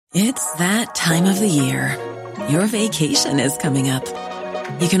It's that time of the year. Your vacation is coming up.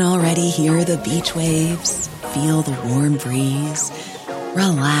 You can already hear the beach waves, feel the warm breeze,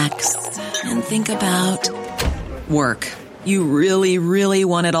 relax, and think about work. You really, really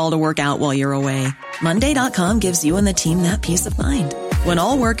want it all to work out while you're away. Monday.com gives you and the team that peace of mind. When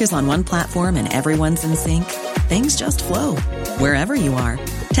all work is on one platform and everyone's in sync, things just flow. Wherever you are,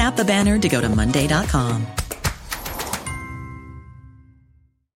 tap the banner to go to Monday.com.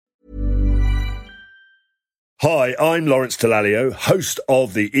 Hi, I'm Lawrence Dallaglio, host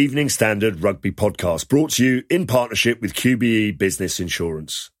of the Evening Standard Rugby Podcast, brought to you in partnership with QBE Business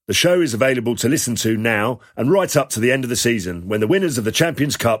Insurance. The show is available to listen to now and right up to the end of the season, when the winners of the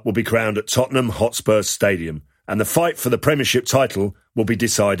Champions Cup will be crowned at Tottenham Hotspur Stadium, and the fight for the Premiership title will be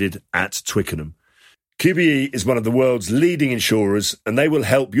decided at Twickenham. QBE is one of the world's leading insurers, and they will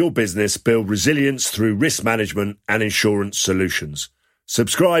help your business build resilience through risk management and insurance solutions.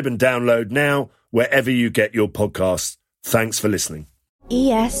 Subscribe and download now wherever you get your podcasts. Thanks for listening.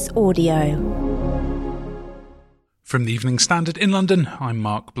 ES Audio. From the Evening Standard in London, I'm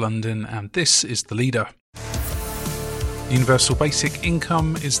Mark Blunden, and this is The Leader. Universal Basic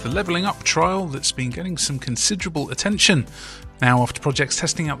Income is the Levelling Up trial that's been getting some considerable attention. Now, after projects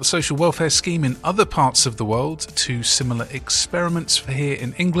testing out the social welfare scheme in other parts of the world, two similar experiments for here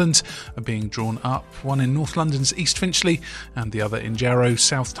in England are being drawn up, one in North London's East Finchley and the other in Jarrow,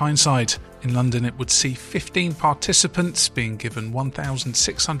 South Tyneside. In London, it would see 15 participants being given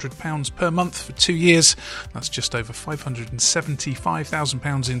 £1,600 per month for 2 years. That's just over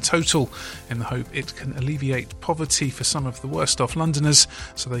 £575,000 in total, in the hope it can alleviate poverty for some of the worst off Londoners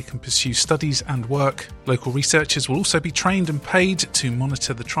so they can pursue studies and work. Local researchers will also be trained and paid to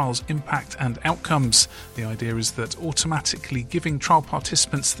monitor the trial's impact and outcomes. The idea is that automatically giving trial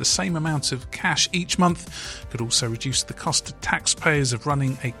participants the same amount of cash each month could also reduce the cost to taxpayers of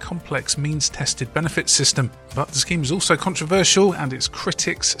running a complex means-tested benefit system. But the scheme is also controversial, and its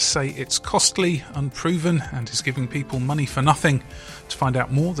critics say it's costly, unproven, and is giving people money for nothing. To find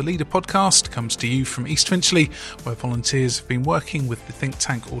out more, the Leader podcast comes to you from East Finchley, where volunteers have been working with the think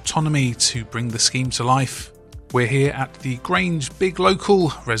tank Autonomy to bring the scheme to life. We're here at the Grange Big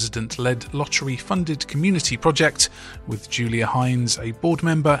Local, resident-led lottery-funded community project with Julia Hines, a board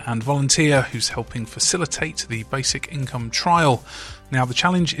member and volunteer who's helping facilitate the basic income trial. Now, the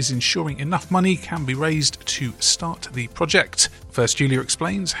challenge is ensuring enough money can be raised to start the project. First, Julia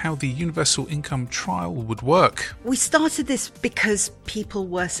explains how the universal income trial would work. We started this because people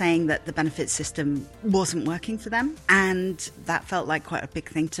were saying that the benefit system wasn't working for them, and that felt like quite a big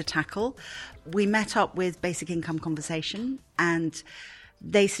thing to tackle. We met up with Basic Income Conversation, and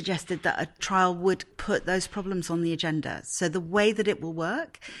they suggested that a trial would put those problems on the agenda. So the way that it will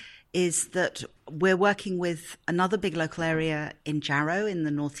work is that we're working with another big local area in Jarrow in the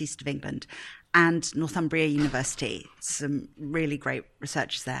northeast of England and Northumbria University, some really great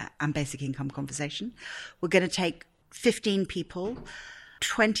researchers there, and Basic Income Conversation. We're going to take 15 people.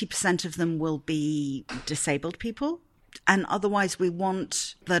 20% of them will be disabled people. And otherwise, we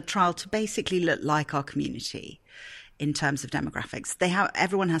want the trial to basically look like our community in terms of demographics.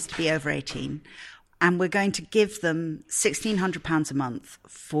 Everyone has to be over 18. And we're going to give them £1,600 a month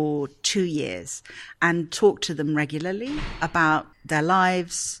for 2 years and talk to them regularly about their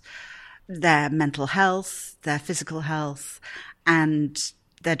lives, their mental health, their physical health, and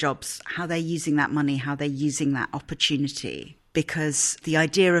their jobs, how they're using that money, how they're using that opportunity. Because the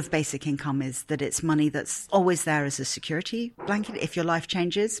idea of basic income is that it's money that's always there as a security blanket if your life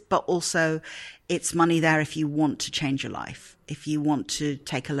changes, but also it's money there if you want to change your life, if you want to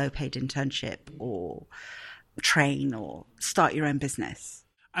take a low-paid internship or train or start your own business.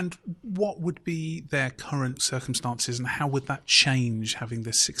 And what would be their current circumstances, and how would that change having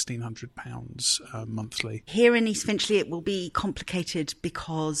this £1,600 monthly? Here in East Finchley, it will be complicated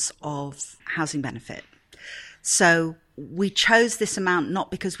because of housing benefit. So we chose this amount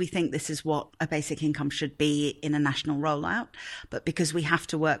not because we think this is what a basic income should be in a national rollout, but because we have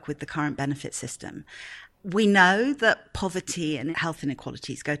to work with the current benefit system. We know that poverty and health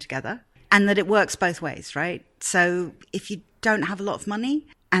inequalities go together and that it works both ways, right? So if you don't have a lot of money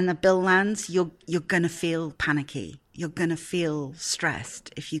and the bill lands, you're going to feel panicky. You're going to feel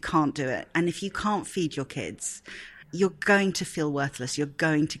stressed if you can't do it. And if you can't feed your kids, you're going to feel worthless. You're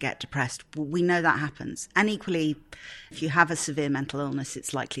going to get depressed. We know that happens. And equally, if you have a severe mental illness,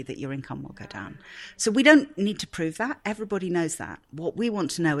 it's likely that your income will go down. So we don't need to prove that. Everybody knows that. What we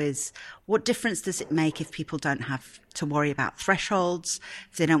want to know is, what difference does it make if people don't have to worry about thresholds,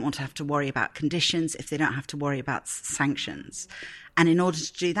 if they don't want to have to worry about conditions, if they don't have to worry about sanctions? And in order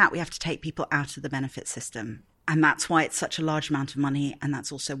to do that, we have to take people out of the benefit system. And that's why it's such a large amount of money, and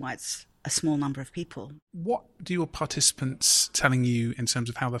that's also why it's a small number of people. What do your participants telling you in terms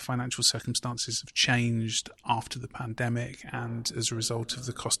of how their financial circumstances have changed after the pandemic and as a result of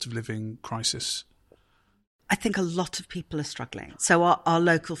the cost of living crisis? I think a lot of people are struggling. So our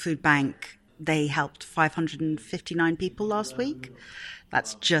local food bank, they helped 559 people last week.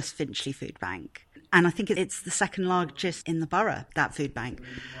 That's just Finchley Food Bank. And I think it's the second largest in the borough, that food bank.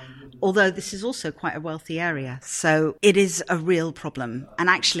 Although this is also quite a wealthy area. So it is a real problem. And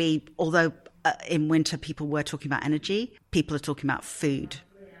actually, although in winter people were talking about energy, people are talking about food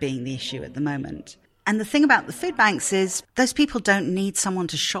being the issue at the moment. And the thing about the food banks is those people don't need someone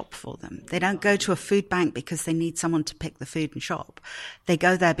to shop for them. They don't go to a food bank because they need someone to pick the food and shop. They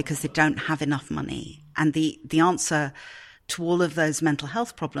go there because they don't have enough money. And the answer to all of those mental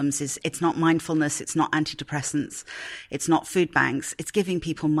health problems is it's not mindfulness, it's not antidepressants, it's not food banks. It's giving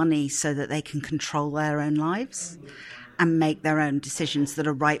people money so that they can control their own lives and make their own decisions that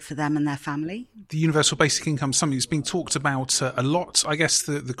are right for them and their family. The universal basic income is something that's been talked about a lot. I guess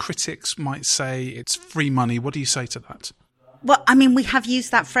the critics might say it's free money. What do you say to that? Well, I mean, we have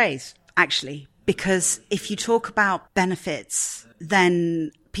used that phrase, actually, because if you talk about benefits,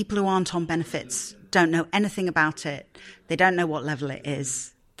 then people who aren't on benefits don't know anything about it. They don't know what level it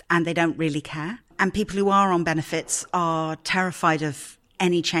is, and they don't really care. And people who are on benefits are terrified of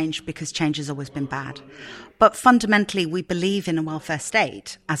any change because change has always been bad. But fundamentally, we believe in a welfare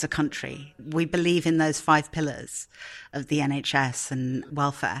state as a country. We believe in those 5 pillars of the NHS and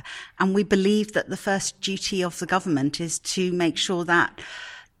welfare. And we believe that the first duty of the government is to make sure that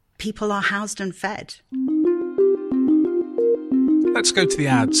people are housed and fed. Let's go to the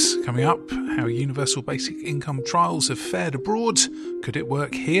ads. Coming up, how universal basic income trials have fared abroad. Could it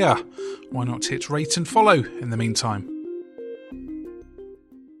work here? Why not hit rate and follow in the meantime?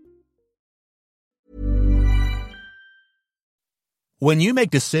 When you make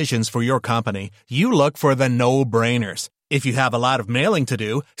decisions for your company, you look for the no-brainers. If you have a lot of mailing to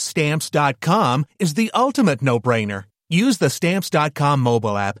do, Stamps.com is the ultimate no-brainer. Use the Stamps.com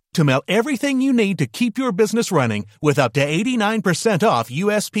mobile app to mail everything you need to keep your business running with up to 89% off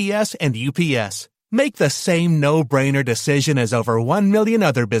USPS and UPS. Make the same no-brainer decision as over 1 million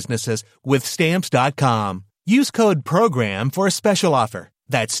other businesses with Stamps.com. Use code PROGRAM for a special offer.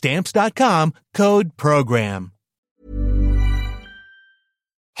 That's Stamps.com, code PROGRAM.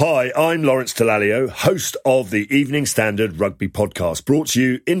 Hi, I'm Lawrence Dallaglio, host of the Evening Standard Rugby Podcast, brought to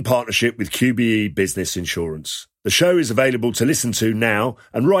you in partnership with QBE Business Insurance. The show is available to listen to now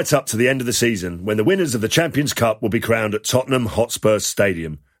and right up to the end of the season, when the winners of the Champions Cup will be crowned at Tottenham Hotspur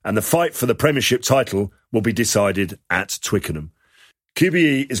Stadium, and the fight for the Premiership title will be decided at Twickenham.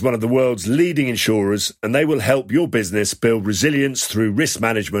 QBE is one of the world's leading insurers, and they will help your business build resilience through risk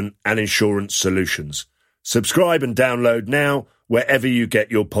management and insurance solutions. Subscribe and download now wherever you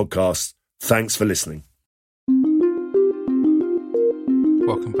get your podcasts. Thanks for listening.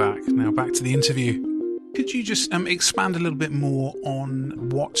 Welcome back. Now back to the interview. Could you just expand a little bit more on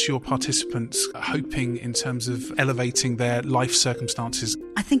what your participants are hoping in terms of elevating their life circumstances?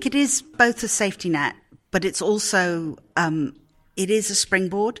 I think it is both a safety net, but it's also it is a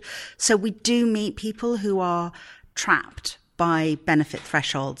springboard. So we do meet people who are trapped by benefit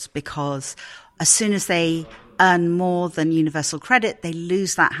thresholds because as soon as they earn more than universal credit, they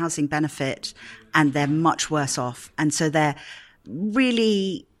lose that housing benefit and they're much worse off. And so they're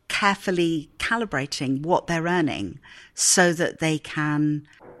really carefully calibrating what they're earning so that they can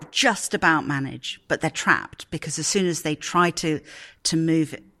just about manage, but they're trapped because as soon as they try to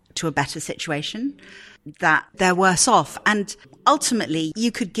move to a better situation, that they're worse off. And ultimately,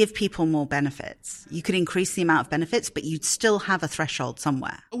 you could give people more benefits. You could increase the amount of benefits, but you'd still have a threshold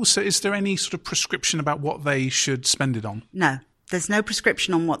somewhere. Also, is there any sort of prescription about what they should spend it on? No, there's no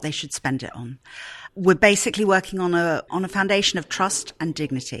prescription on what they should spend it on. We're basically working on a foundation of trust and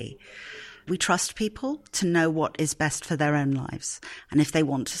dignity. We trust people to know what is best for their own lives. And if they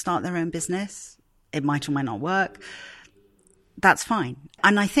want to start their own business, it might or might not work. That's fine.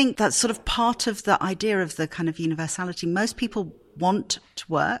 And I think that's sort of part of the idea of the kind of universality. Most people want to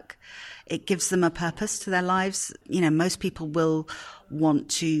work. It gives them a purpose to their lives. You know, most people will want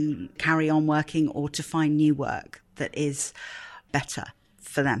to carry on working or to find new work that is better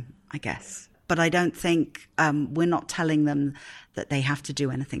for them, I guess. But I don't think we're not telling them that they have to do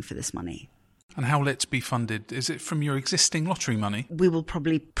anything for this money. And how will it be funded? Is it from your existing lottery money? We will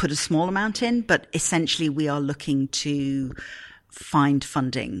probably put a small amount in, but essentially we are looking to find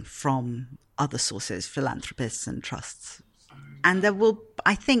funding from other sources, philanthropists and trusts. And there will,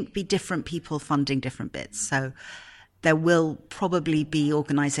 I think, be different people funding different bits. So there will probably be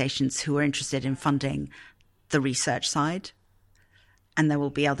organisations who are interested in funding the research side. And there will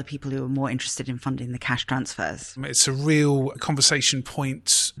be other people who are more interested in funding the cash transfers. It's a real conversation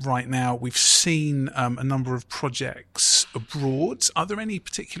point right now. We've seen a number of projects abroad. Are there any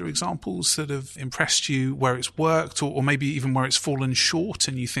particular examples that have impressed you where it's worked or maybe even where it's fallen short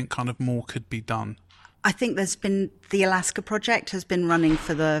and you think kind of more could be done? I think there's been the Alaska project has been running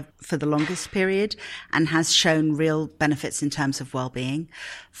for the longest period and has shown real benefits in terms of well-being.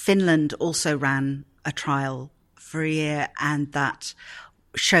 Finland also ran a trial for a year, and that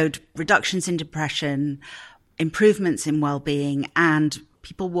showed reductions in depression, improvements in well-being, and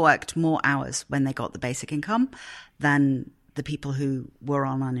people worked more hours when they got the basic income than the people who were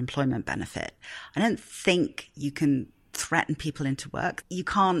on unemployment benefit. I don't think you can threaten people into work. You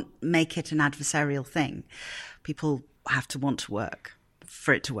can't make it an adversarial thing. People have to want to work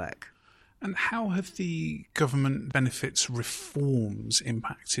for it to work. And how have the government benefits reforms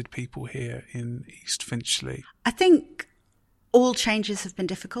impacted people here in East Finchley? I think all changes have been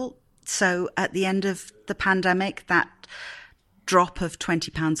difficult. So at the end of the pandemic, that drop of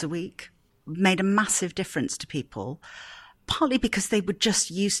 £20 a week made a massive difference to people, partly because they were just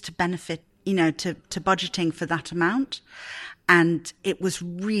used to benefit, to budgeting for that amount. And it was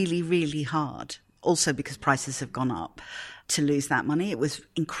really, really hard. Also because prices have gone up, to lose that money. It was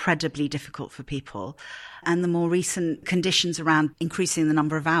incredibly difficult for people. And the more recent conditions around increasing the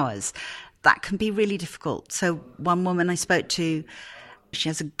number of hours, that can be really difficult. So one woman I spoke to, she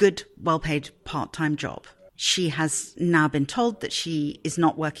has a good, well-paid part-time job. She has now been told that she is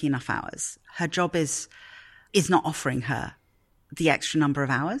not working enough hours. Her job is not offering her the extra number of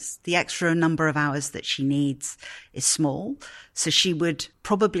hours. The extra number of hours that she needs is small. So she would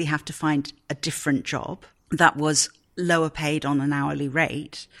probably have to find a different job that was lower paid on an hourly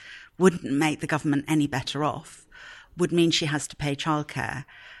rate, wouldn't make the government any better off, would mean she has to pay childcare.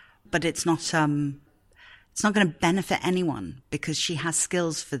 But it's not going to benefit anyone because she has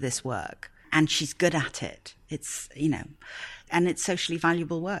skills for this work and she's good at it. It's, and it's socially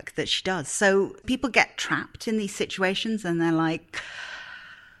valuable work that she does. So people get trapped in these situations and they're like,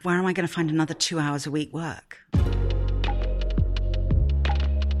 where am I going to find another 2 hours a week work?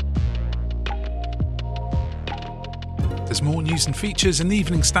 There's more news and features in the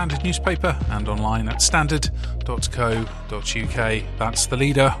Evening Standard newspaper and online at standard.co.uk. That's The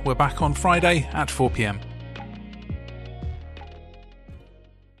Leader. We're back on Friday at 4 p.m.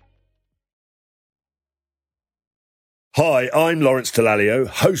 Hi, I'm Lawrence Dallaglio,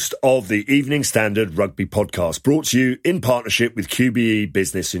 host of the Evening Standard Rugby Podcast, brought to you in partnership with QBE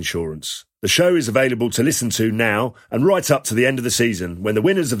Business Insurance. The show is available to listen to now and right up to the end of the season, when the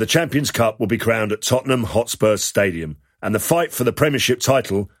winners of the Champions Cup will be crowned at Tottenham Hotspur Stadium, and the fight for the Premiership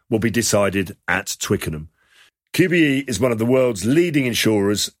title will be decided at Twickenham. QBE is one of the world's leading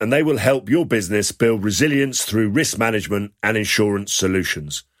insurers, and they will help your business build resilience through risk management and insurance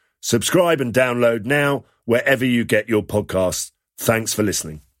solutions. Subscribe and download now wherever you get your podcasts. Thanks for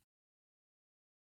listening.